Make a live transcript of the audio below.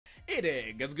Hey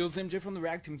there, guys, girls, MJ from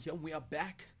TheRAGTeam here. We are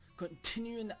back,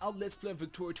 continuing our Let's Play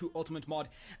Victoria 2 Ultimate Mod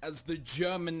as the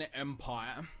German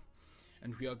Empire.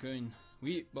 And we are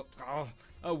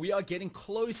getting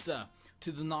closer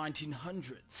to the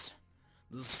 1900s.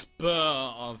 The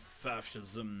spur of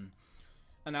fascism.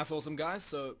 And that's awesome, guys.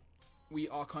 So, we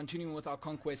are continuing with our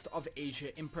conquest of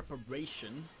Asia in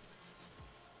preparation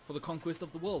for the conquest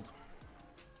of the world.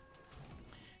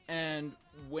 And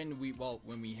when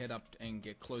we head up and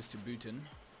get close to Bhutan,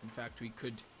 in fact we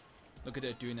could look at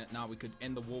it doing it now. We could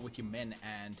end the war with Yemen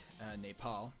and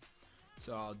Nepal.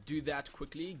 So I'll do that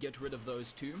quickly, get rid of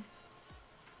those two.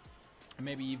 And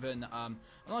maybe even, I'm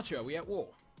not sure, are we at war?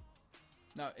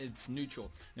 No, it's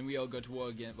neutral. Then we all go to war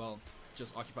again, well,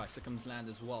 just occupy Sikkim's land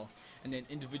as well. And then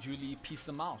individually piece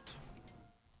them out.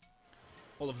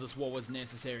 All of this war was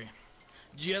necessary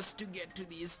just to get to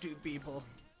these two people.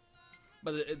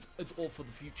 But it's all for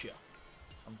the future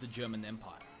of the German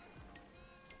Empire.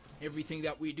 Everything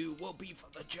that we do will be for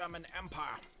the German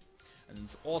Empire. And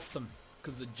it's awesome,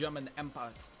 because the German Empire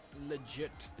is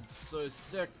legit. It's so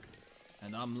sick.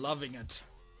 And I'm loving it.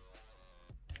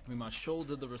 We must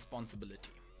shoulder the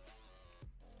responsibility.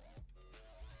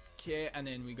 Okay, and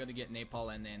then we got to get Nepal,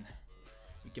 and then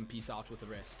we can peace out with the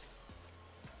rest.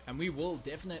 And we will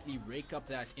definitely rake up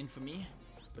that infamy,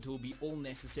 but it will be all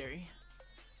necessary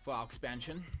for our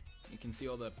expansion. You can see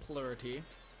all the polarity.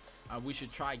 We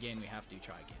should try again. We have to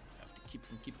try again. We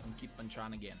have to keep on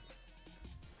trying again.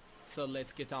 So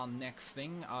let's get our next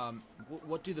thing.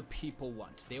 What do the people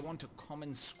want? They want a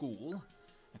common school.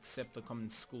 Accept the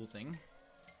common school thing.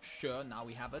 Sure, now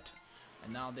we have it.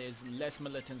 And now there's less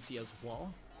militancy as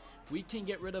well. We can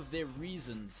get rid of their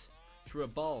reasons to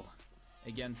rebel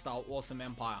against our awesome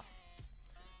empire.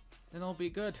 Then it'll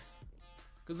be good.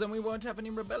 Because then we won't have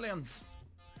any rebellions.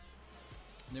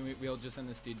 Then we'll just send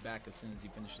this dude back as soon as he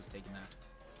finishes taking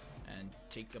that. And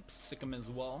take up Sikkim as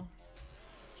well.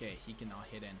 Okay, he can now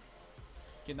head in.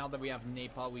 Okay, now that we have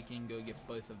Nepal, we can go get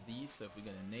both of these. So if we go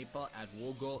to Nepal, add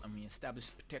war goal, and we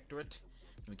establish protectorate,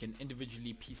 we can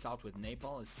individually peace out with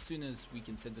Nepal. As soon as we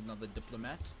can send another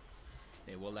diplomat,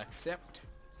 they will accept.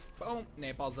 Boom,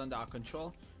 Nepal's under our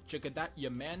control. Check at that,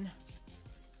 Yemen.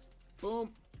 Boom,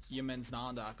 Yemen's now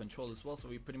under our control as well. So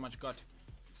we pretty much got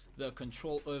the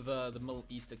control over the Middle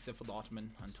East, except for the Ottoman.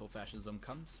 Until fascism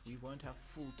comes, we won't have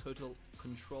full total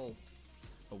control.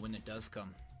 But when it does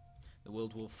come, the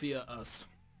world will fear us.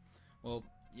 Well,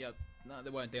 yeah, no, they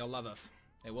won't. They'll love us.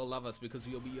 They will love us because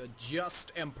we'll be a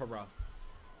just emperor.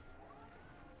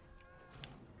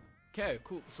 Okay,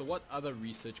 cool. So what other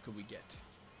research could we get?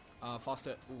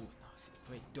 Faster. Ooh, no,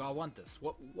 wait. Do I want this?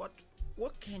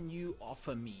 What can you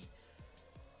offer me?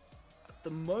 At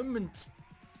the moment,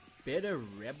 better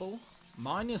rebel,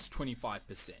 minus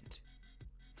 25%.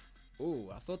 Oh,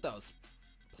 I thought that was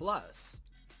plus.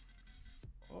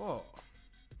 Oh,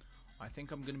 I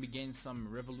think I'm gonna be getting some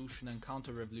revolution and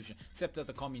counter-revolution. Except that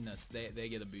the communists, they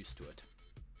get a boost to it,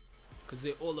 because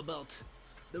they're all about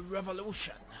the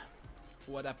revolution.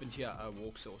 What happened here?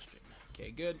 Walk soul stream. Okay,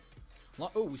 good.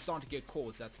 Oh, we're starting to get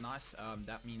cores. That's nice.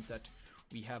 That means that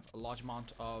we have a large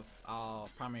amount of our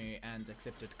primary and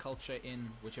accepted culture in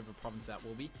whichever province that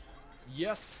will be.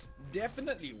 Yes,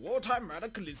 definitely. Wartime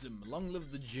radicalism. Long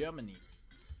live the Germany.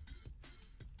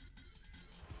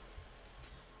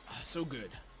 So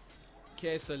good.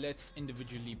 Okay, so let's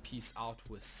individually peace out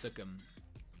with Sikkim.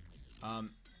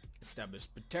 Establish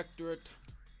protectorate.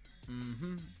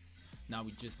 Now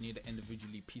we just need to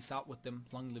individually peace out with them.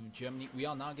 Long live Germany. We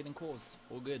are now getting cores.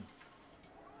 All good.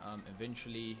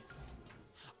 Eventually,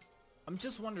 I'm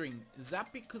just wondering, is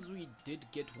that because we did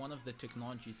get one of the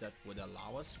technologies that would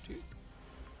allow us to?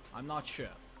 I'm not sure.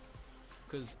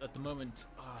 Because at the moment,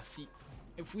 see,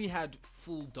 if we had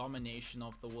full domination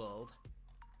of the world,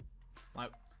 like,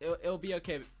 it'll be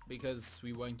okay because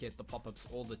we won't get the pop-ups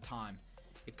all the time.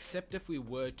 Except if we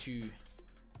were to,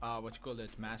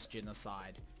 mass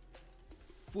genocide.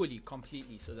 Fully,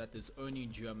 completely, so that there's only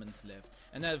Germans left.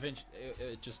 And that eventually,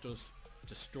 it just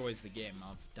destroys the game.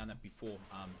 I've done it before.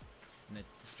 And it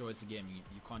destroys the game.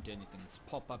 You can't do anything. It's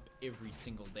pop up every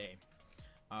single day.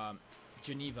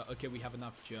 Geneva. Okay, we have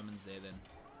enough Germans there then.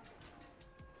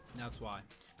 That's why.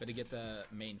 Got to get the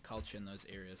main culture in those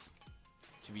areas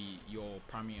to be your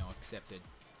primary or accepted.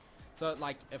 So,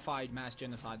 like, if I mass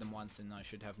genocide them once, then I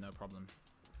should have no problem.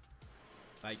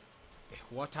 Like,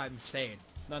 what I'm saying.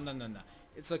 No.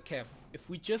 It's okay. If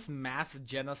we just mass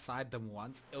genocide them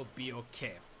once, it'll be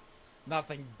okay.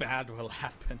 Nothing bad will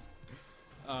happen.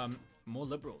 More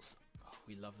liberals. Oh,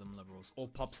 we love them liberals. All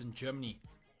pops in Germany.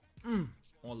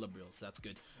 More liberals. That's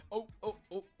good. Oh.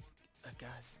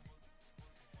 Guys.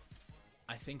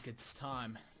 I think it's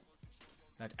time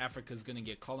that Africa's gonna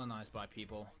get colonized by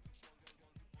people.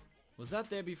 Was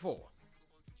that there before?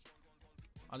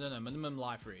 I don't know. Minimum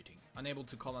life rating. Unable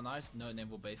to colonize. No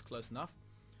naval base close enough.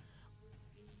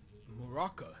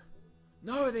 Morocco.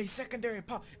 No, they secondary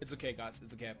power. It's okay, guys.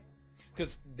 It's okay.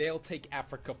 Because they'll take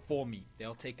Africa for me.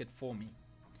 They'll take it for me.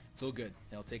 It's all good.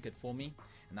 They'll take it for me.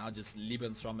 And I'll just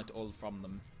Lebensraum it all from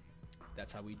them.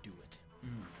 That's how we do it.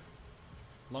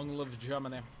 Long live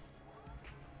Germany.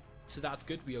 So that's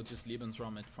good. We'll just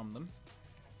Lebensraum it from them.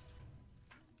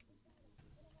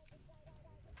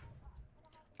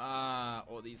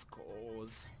 All these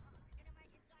cores.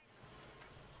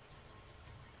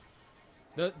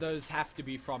 Those have to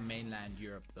be from mainland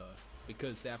Europe though,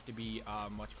 because they have to be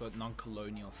what's called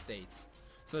non-colonial states.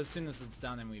 So as soon as it's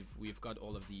done, and we've got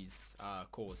all of these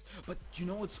cores. But do you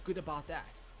know what's good about that?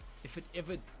 If it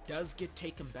ever does get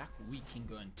taken back, we can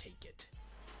go and take it.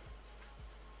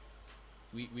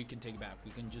 We can take it back.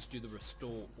 We can just do the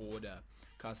restore order,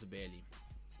 Casabelli.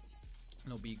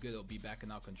 It'll be good. It'll be back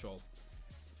in our control.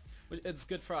 But it's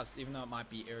good for us, even though it might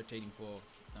be irritating for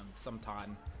some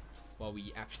time while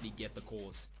we actually get the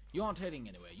cores. You aren't heading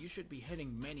anywhere. You should be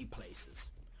heading many places.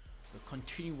 The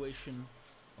continuation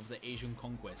of the Asian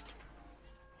conquest.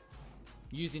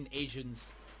 Using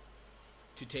Asians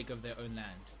to take over their own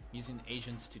land. Using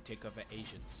Asians to take over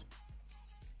Asians.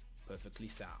 Perfectly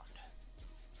sound.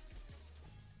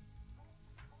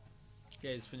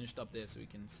 Okay, it's finished up there, so we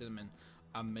can sit them in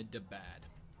Ahmedabad.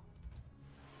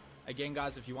 Again,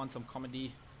 guys, if you want some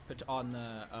comedy, put on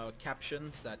the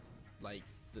captions that, like,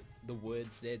 the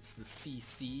words there. It's the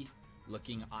CC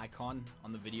looking icon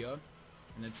on the video,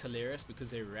 and it's hilarious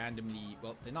because they randomly,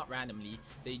 well, they're not randomly,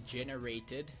 they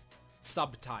generated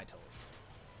subtitles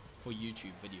for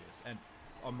YouTube videos, and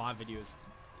on my videos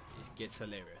it gets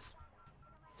hilarious.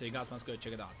 So you guys must go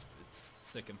check it out. It's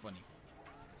sick and funny.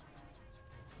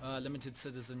 Limited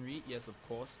citizenry, yes, of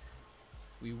course.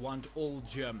 We want all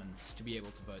Germans to be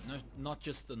able to vote, no, not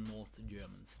just the North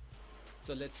Germans.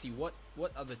 So let's see what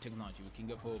other technology we can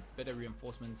go for. Better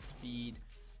reinforcement speed,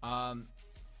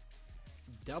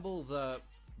 double the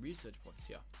research points.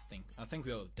 Yeah, I think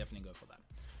we'll definitely go for that.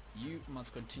 You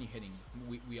must continue hitting.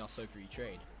 We are so free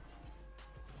trade.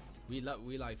 We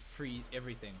like free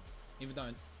everything, even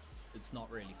though it's not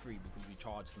really free because we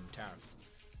charge them tariffs.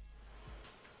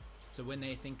 So when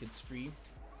they think it's free,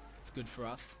 it's good for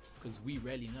us because we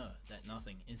rarely know that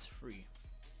nothing is free.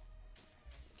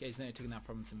 Okay, so now we're taking that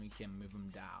province and we can move them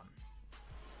down.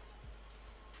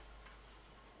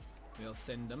 We'll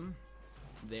send them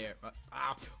there.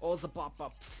 All the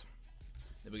pop-ups.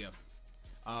 There we go.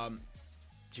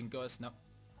 Jingos, no,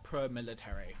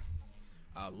 pro-military.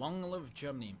 Long live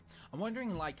Germany. I'm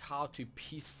wondering like how to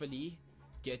peacefully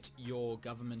get your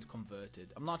government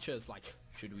converted. I'm not sure. It's like,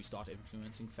 should we start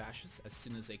influencing fascists as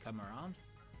soon as they come around?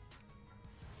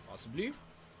 Possibly.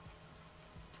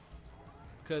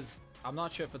 Because I'm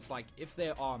not sure if it's like, if they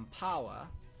are in power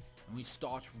and we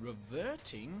start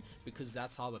reverting, because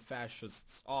that's how the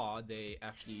fascists are, they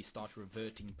actually start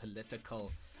reverting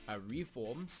political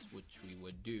reforms, which we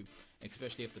would do,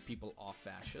 especially if the people are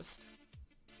fascist.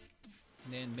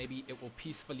 And then maybe it will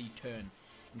peacefully turn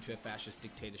into a fascist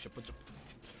dictatorship.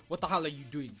 What the hell are you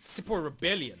doing? Simple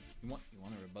rebellion. You want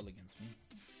to rebel against me?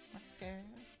 Okay.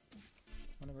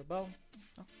 Want to rebel?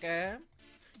 Okay.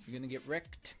 You're gonna get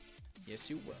wrecked. Yes,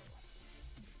 you will.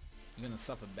 You're gonna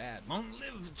suffer bad. Long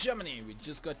live Germany! We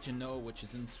just got to know which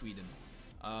is in Sweden.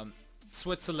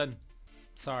 Switzerland.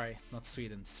 Sorry, not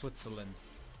Sweden. Switzerland.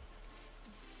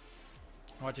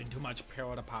 Watching too much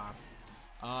PewDiePie.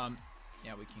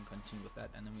 Yeah, we can continue with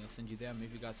that, and then we'll send you there.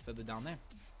 Move you guys further down there.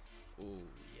 Oh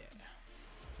yeah.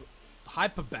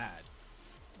 Hyper bad.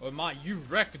 Oh my, you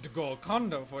wrecked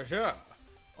Golconda for sure.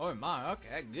 Oh my,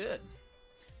 okay, good.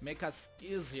 Make us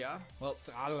easier. Well,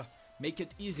 I'll make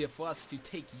it easier for us to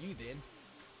take you then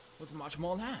with much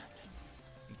more land.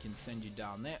 We can send you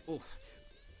down there. Oh,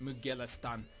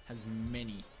 Mugelistan has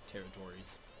many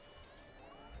territories.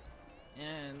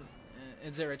 And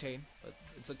it's irritating, but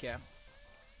it's okay.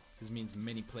 This means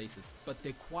many places, but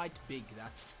they're quite big.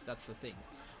 That's the thing.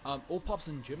 All pops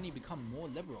in Germany become more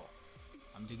liberal.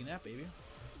 I'm digging that, baby.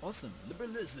 Awesome.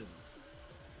 Liberalism.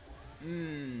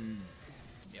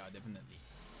 Yeah, definitely.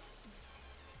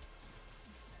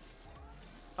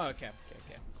 Okay,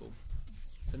 cool.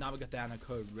 So now we got the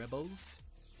Anarcho rebels.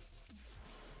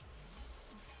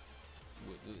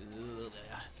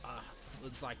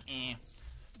 It's like,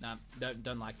 nah,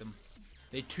 don't like them.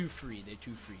 They're too free.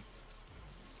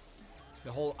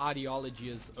 The whole ideology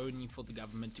is only for the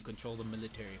government to control the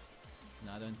military. And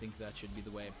I don't think that should be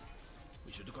the way.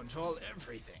 We should control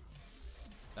everything.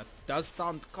 That does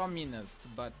sound communist,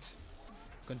 but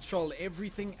control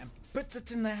everything and put it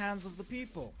in the hands of the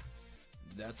people.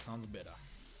 That sounds better.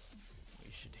 We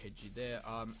should head you there.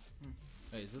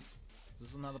 Wait, is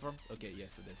this another province? Okay,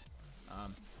 yes it is.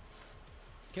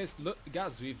 Okay, so look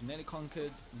guys, we've nearly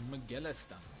conquered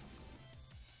Magellastan.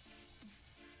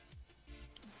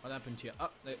 What happened here? Oh,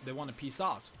 they want to peace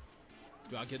out.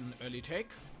 Do I get an early take?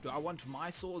 Do I want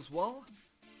Mysore as well?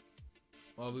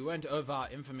 Well, we went over our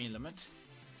infamy limit.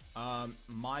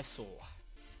 Mysore.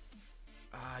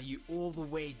 You all the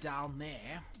way down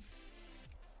there.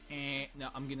 And now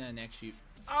I'm gonna annex you.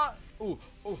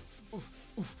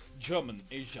 German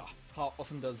Asia. How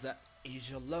awesome does that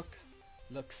Asia look?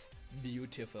 Looks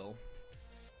beautiful.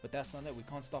 But that's not it. We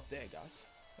can't stop there, guys.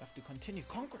 We have to continue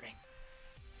conquering.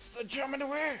 It's the German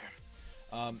way.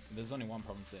 There's only one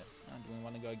province there. Do we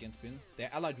want to go against Boone?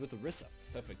 They're allied with Orissa.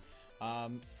 Perfect.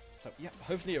 So yeah,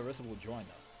 hopefully Orissa will join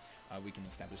though. We can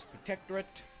establish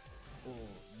protectorate. Oh,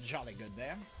 jolly good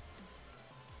there.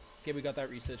 Okay, we got that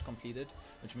research completed,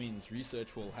 which means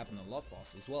research will happen a lot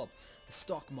faster as well. The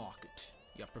stock market.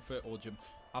 Yeah, prefer Origin.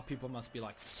 Our people must be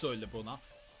like so liberal now.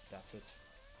 That's it.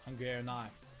 Hungary and I,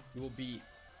 we will be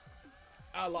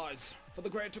allies for the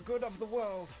greater good of the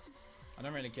world. I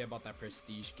don't really care about that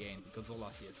prestige gain because all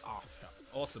I see is,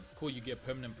 awesome, cool, you get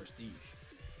permanent prestige.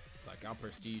 It's like our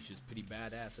prestige is pretty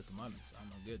badass at the moment, so I'm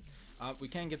not good. We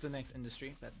can get the next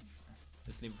industry, but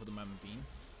let's leave it for the moment being.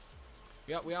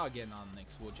 We are getting our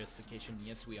next war justification,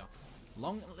 yes we are.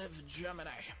 Long live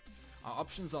Germany. Our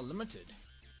options are limited.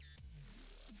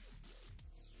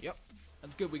 Yep,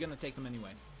 that's good, we're gonna take them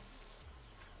anyway.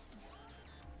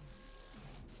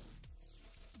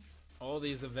 All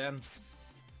these events.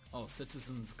 Oh,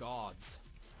 citizens guards.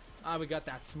 We got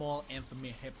that small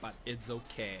infamy hit, but it's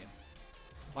okay.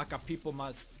 Like our people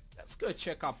must. Let's go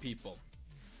check our people.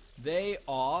 They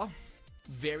are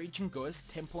very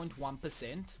Jingoist,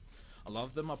 10.1%. A lot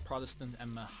of them are Protestant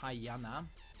and Mahayana.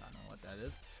 Don't know what that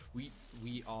is.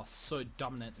 We are so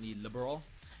dominantly liberal,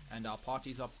 and our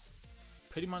parties are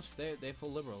pretty much they're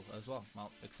full liberal as well.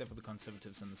 Well, except for the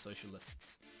conservatives and the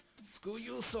socialists. Screw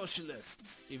you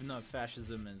socialists! Even though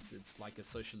fascism it's like a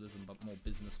socialism but more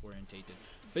business orientated.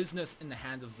 Business in the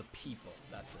hand of the people,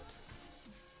 that's it.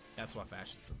 That's what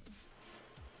fascism is.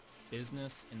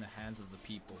 Business in the hands of the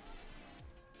people.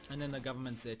 And then the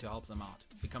government's there to help them out.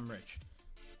 Become rich.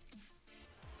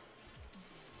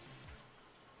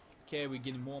 Okay, we're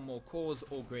getting more and more cores,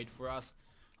 all great for us.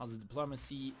 How's the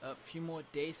diplomacy? A few more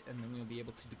days and then we'll be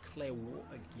able to declare war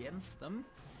against them.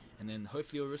 And then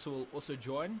hopefully Orissa will also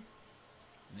join.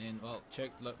 And then, well,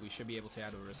 check, look, we should be able to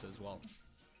add Orissa as well.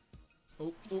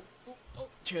 Oh,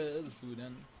 cheers,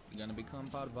 Budan. We're gonna become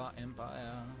part of our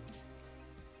empire.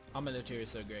 Our military is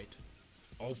so great.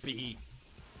 OP.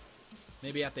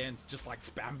 Maybe at the end, just like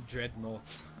spam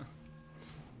dreadnoughts.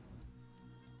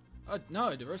 Oh,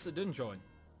 no, Orissa didn't join.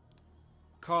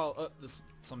 Carl,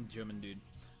 some German dude.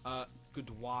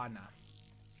 Gudwana.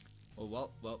 Oh,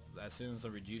 well, as soon as I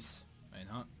reduce,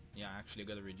 yeah, I actually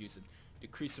gotta reduce it.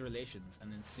 Decrease the relations,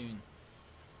 and then soon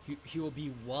he will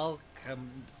be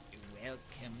welcomed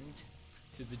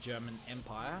to the German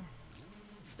Empire.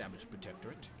 Establish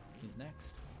protectorate. He's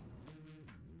next.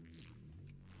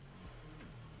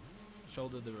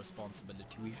 Shoulder the responsibility.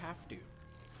 We have to.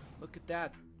 Look at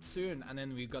that. Soon, and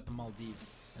then we've got the Maldives.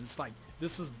 And it's like,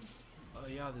 this is... Oh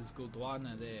yeah, there's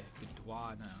Gurdwana there.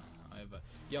 Gurdwana. However,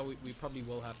 yeah, we probably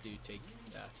will have to take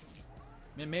that.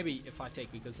 Maybe if I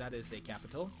take, because that is their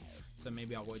capital, so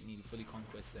maybe I won't need to fully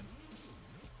conquest them.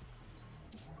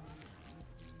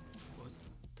 What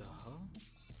the hell?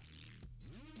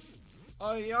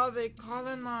 Oh yeah, they're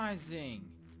colonizing.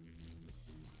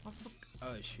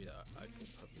 Oh shoot, I could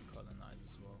probably colonize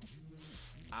as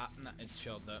well. No, it's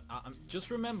chilled though.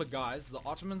 Just remember guys, the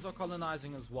Ottomans are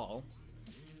colonizing as well.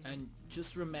 And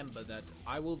just remember that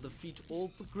I will defeat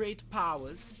all the great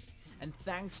powers, and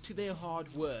thanks to their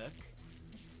hard work,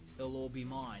 they'll all be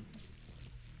mine.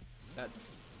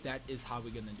 That is how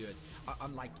we're gonna do it.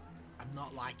 I'm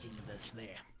not liking this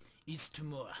there. East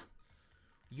Timor,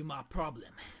 you my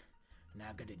problem. Now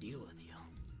I gotta deal with you.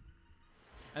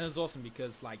 And it's awesome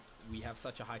because like we have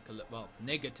such a high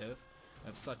negative. We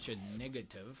have such a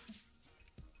negative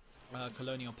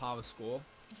colonial power score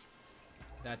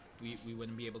that we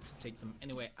wouldn't be able to take them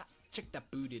anyway. Check that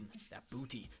boot in. That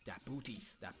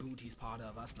booty's part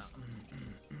of us now.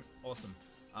 Awesome.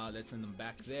 Let's send them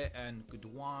back there. And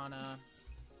Gudwana.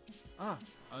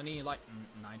 Only like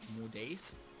 90 more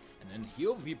days. And then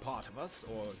he'll be part of us,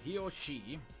 or he or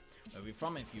she. Where we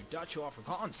from? If you Dutch or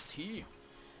Afrikaans, he.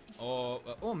 Or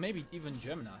maybe even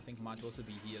German, I think might also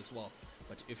be here as well.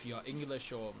 But if you're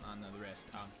English or none of the rest,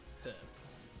 her.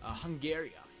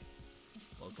 Hungary.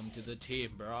 Welcome to the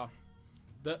team, bro.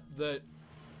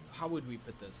 How would we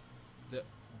put this? The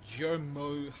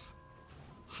German,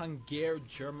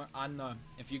 I don't know.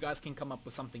 If you guys can come up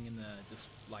with something in the just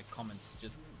like comments,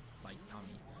 just like tell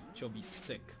me. She'll be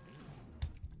sick.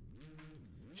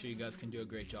 Sure, you guys can do a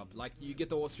great job. Like you get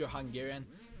the Austro-Hungarian,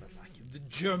 but like the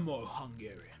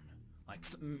Germo-Hungarian. Like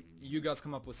you guys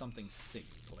come up with something sick,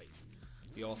 please.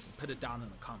 Be awesome. Put it down in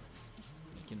the comments.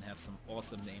 We can have some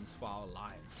awesome names for our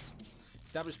alliance.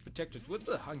 Establish protectorate with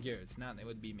the Hungarians. Now they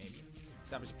would be maybe.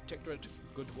 Establish protectorate.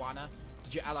 Gondwana.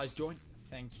 Did your allies join?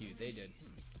 Thank you. They did.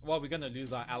 Well, we're gonna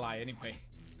lose our ally anyway.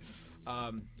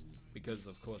 Because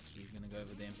of course we're gonna go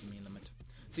over the infamy limit.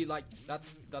 See, like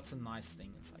that's a nice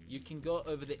thing. It's like you can go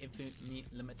over the infamy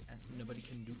limit and nobody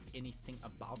can do anything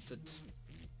about it.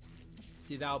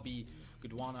 See, that'll be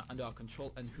Gondwana under our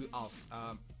control, and who else?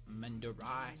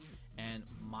 Mandarai and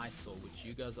Mysore, which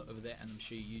you guys are over there, and I'm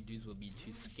sure you dudes will be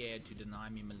too scared to deny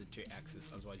me military access,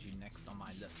 otherwise you're next on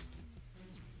my list.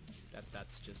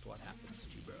 That's just what happens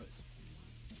to bros.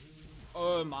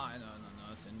 Oh my,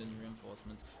 no, send in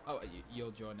reinforcements. Oh,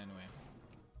 you'll join anyway.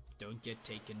 Don't get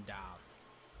taken down.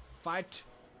 Fight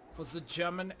for the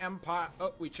German Empire.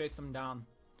 Oh, we chased them down.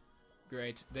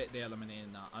 Great, they're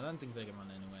eliminated now. I don't think they can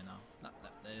run anywhere now. No,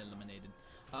 they're eliminated.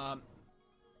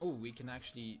 Oh, we can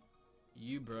actually...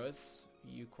 You bros,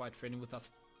 you quite friendly with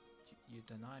us. You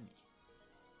deny me.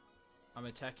 I'm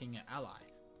attacking your ally.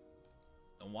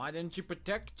 Then why didn't you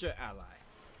protect your ally?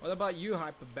 What about you,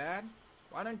 Hyperbad?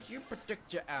 Why don't you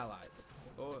protect your allies?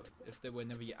 Or if they were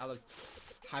never your allies.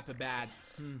 Hyperbad.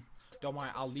 Don't worry,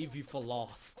 I'll leave you for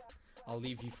lost. I'll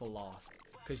leave you for lost.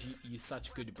 Because you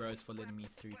such good bros for letting me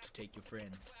through to take your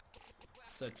friends.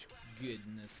 Such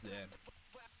goodness there.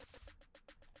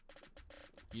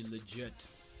 You legit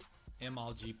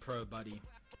MLG pro, buddy.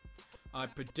 I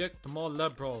predict more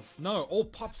liberals. No, all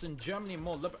pops in Germany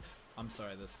more liberal. I'm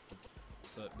sorry,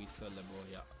 we so liberal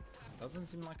here. Doesn't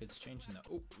seem like it's changing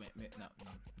though. Oh, wait, no,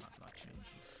 not changing.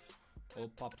 All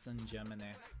pops in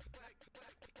Germany.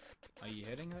 Are you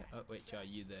heading there? Oh wait, yeah,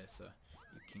 you there, so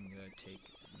you can go take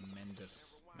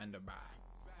Mandarbai.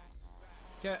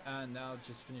 Okay, and now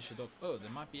just finish it off. Oh,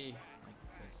 there might be, like,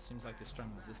 so it seems like there's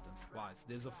strong resistance. Why?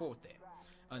 There's a fort there.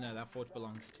 Oh no, that fort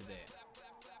belongs to there.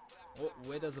 Oh,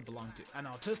 where does it belong to? An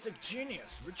autistic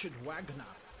genius, Richard Wagner.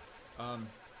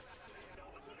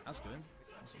 That's good.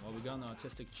 Awesome. Well, we got an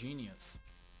autistic genius.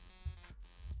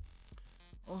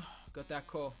 Oh, got that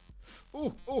call.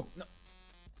 Oh, no.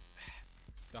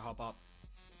 Gotta hop up.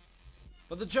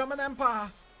 For the German Empire!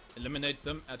 Eliminate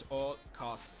them at all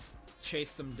costs.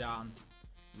 Chase them down.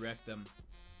 Wreck them.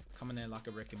 Come in there like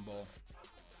a wrecking ball.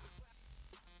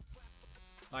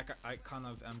 Like, I kind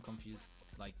of am confused,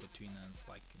 like, between us,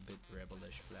 like, a bit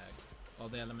rebellish flag. Well,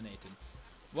 they're eliminated.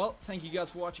 Well, thank you guys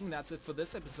for watching. That's it for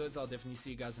this episode. I'll definitely see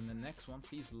you guys in the next one.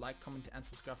 Please like, comment, and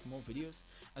subscribe for more videos,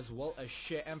 as well as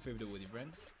share and favorite with your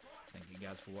friends. Thank you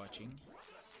guys for watching.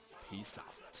 Peace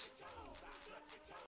out.